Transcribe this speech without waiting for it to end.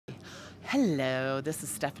Hello, this is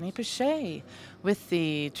Stephanie Piche with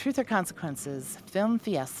the Truth or Consequences Film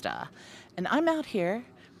Fiesta. And I'm out here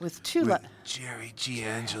with Jerry G.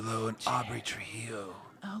 Angelo and Aubrey Trujillo.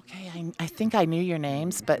 Okay, I think I knew your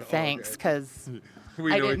names, but thanks, because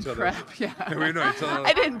We I know didn't each other. prep. Yeah. We know each other.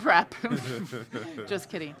 I didn't prep. Just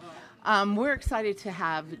kidding. We're excited to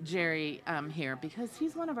have Jerry here because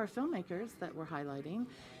he's one of our filmmakers that we're highlighting.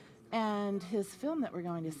 And his film that we're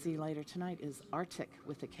going to see later tonight is Artik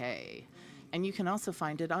with a K. And you can also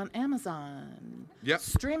find it on Amazon. Yep.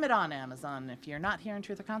 Stream it on Amazon if you're not here in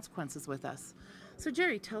Truth or Consequences with us. So,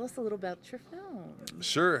 Jerry, tell us a little about your film.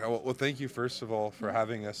 Sure. Well, thank you, first of all, for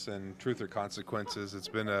having us in Truth or Consequences. It's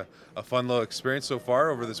been a fun little experience so far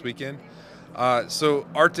over this weekend. So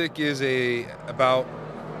Artik is about...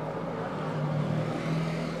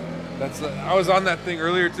 I was on that thing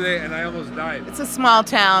earlier today, and I almost died. It's a small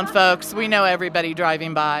town, folks. We know everybody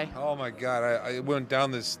driving by. Oh, my God. I went down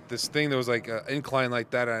this thing that was like an incline like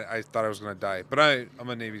that, and I thought I was going to die. But I'm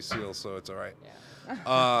a Navy SEAL, so it's all right. Yeah.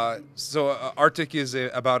 So Artik is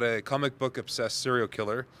about a comic book obsessed serial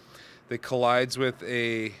killer that collides with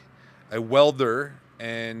a welder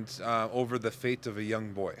and over the fate of a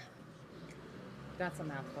young boy. That's a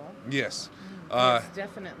mouthful. Yes. It's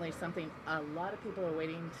definitely something a lot of people are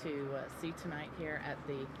waiting to see tonight here at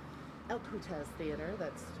the Cortex Theatre.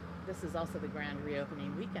 This is also the grand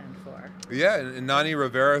reopening weekend for. Yeah, and Nani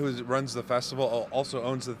Rivera, who runs the festival, also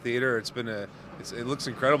owns the theater. It looks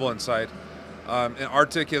incredible inside. And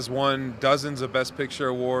Artik has won dozens of Best Picture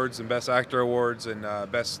awards and Best Actor awards and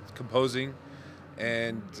Best Composing,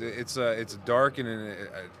 and it's dark and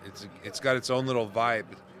it's got its own little vibe.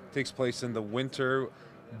 It takes place in the winter,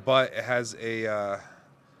 but it has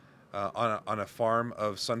on a farm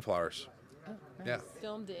of sunflowers. Oh, nice. Yeah.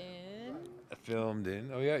 Filmed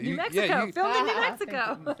in. Oh yeah. New Mexico. Filmed in New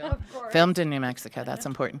Mexico. Of course. Filmed in New Mexico. That's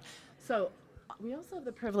important. So we also have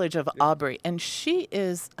the privilege of Aubrey, and she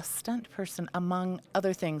is a stunt person among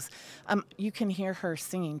other things. You can hear her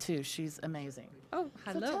singing too. She's amazing. Oh,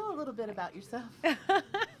 hello. So tell a little bit about yourself.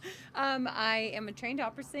 I am a trained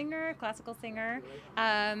opera singer, classical singer,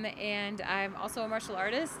 and I'm also a martial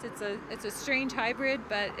artist. It's a strange hybrid,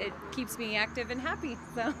 but it keeps me active and happy.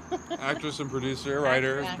 So. Actress and producer,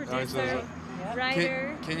 writer.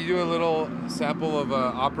 Writer. Can you do a little sample of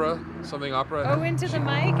opera? Something opera? Oh, into the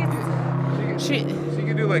mic. She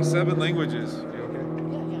can do like 7 languages.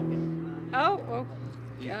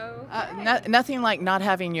 Nothing like not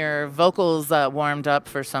having your vocals warmed up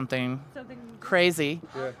for something crazy.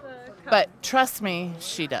 Yeah. But trust me,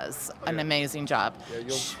 she does an amazing job. Yeah,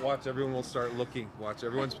 you'll watch. Everyone will start looking. Watch.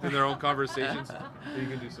 Everyone's in their own conversations. So you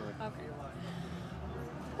can do something. Okay.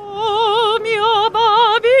 Oh mio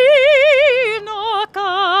bambino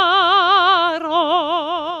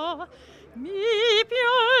caro, mi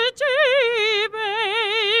piace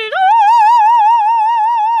bello.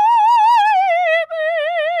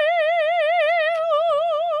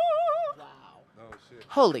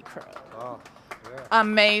 Holy crow. Wow. Yeah.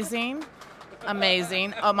 Amazing.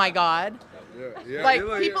 Amazing. Oh my God. Yeah. Like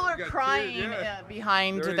people are crying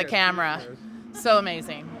behind the camera. So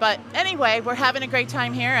amazing. But anyway, we're having a great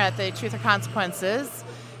time here at the Truth or Consequences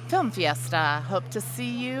Film Fiesta. Hope to see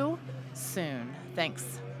you soon.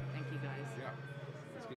 Thanks.